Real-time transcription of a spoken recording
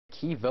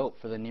key vote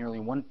for the nearly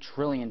 $1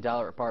 trillion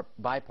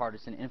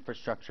bipartisan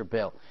infrastructure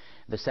bill.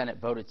 The Senate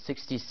voted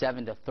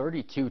 67 to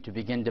 32 to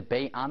begin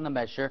debate on the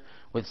measure,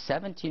 with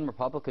 17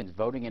 Republicans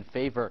voting in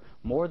favor,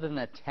 more than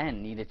the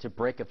 10 needed to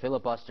break a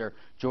filibuster,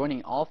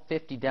 joining all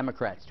 50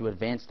 Democrats to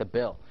advance the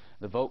bill.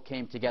 The vote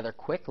came together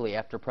quickly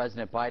after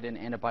President Biden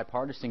and a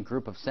bipartisan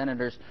group of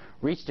senators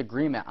reached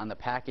agreement on the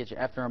package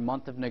after a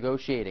month of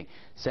negotiating.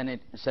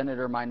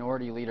 Senator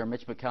Minority Leader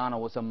Mitch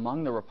McConnell was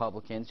among the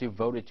Republicans who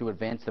voted to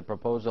advance the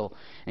proposal.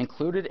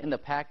 Included in the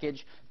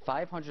package,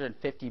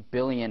 $550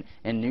 billion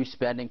in new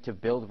spending to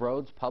build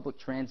roads, public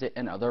transit,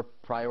 and other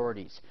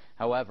priorities.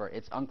 However,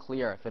 it's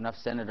unclear if enough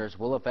senators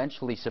will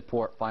eventually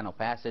support final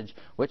passage,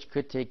 which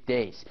could take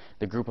days.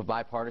 The group of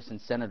bipartisan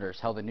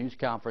senators held a news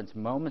conference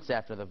moments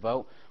after the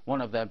vote,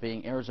 one of them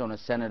being Arizona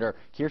Senator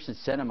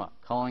Sinema,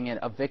 calling it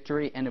a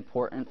victory and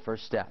important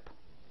first step.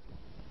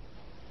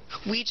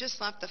 We just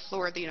left the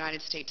floor of the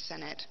United States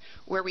Senate,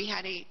 where we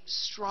had a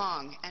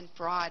strong and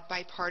broad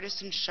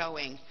bipartisan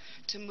showing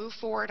to move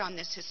forward on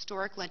this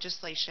historic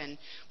legislation,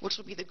 which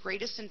will be the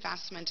greatest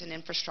investment in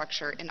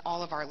infrastructure in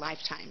all of our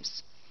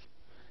lifetimes.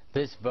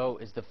 This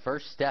vote is the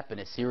first step in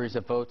a series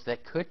of votes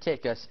that could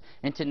take us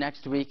into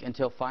next week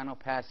until final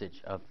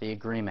passage of the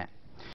agreement.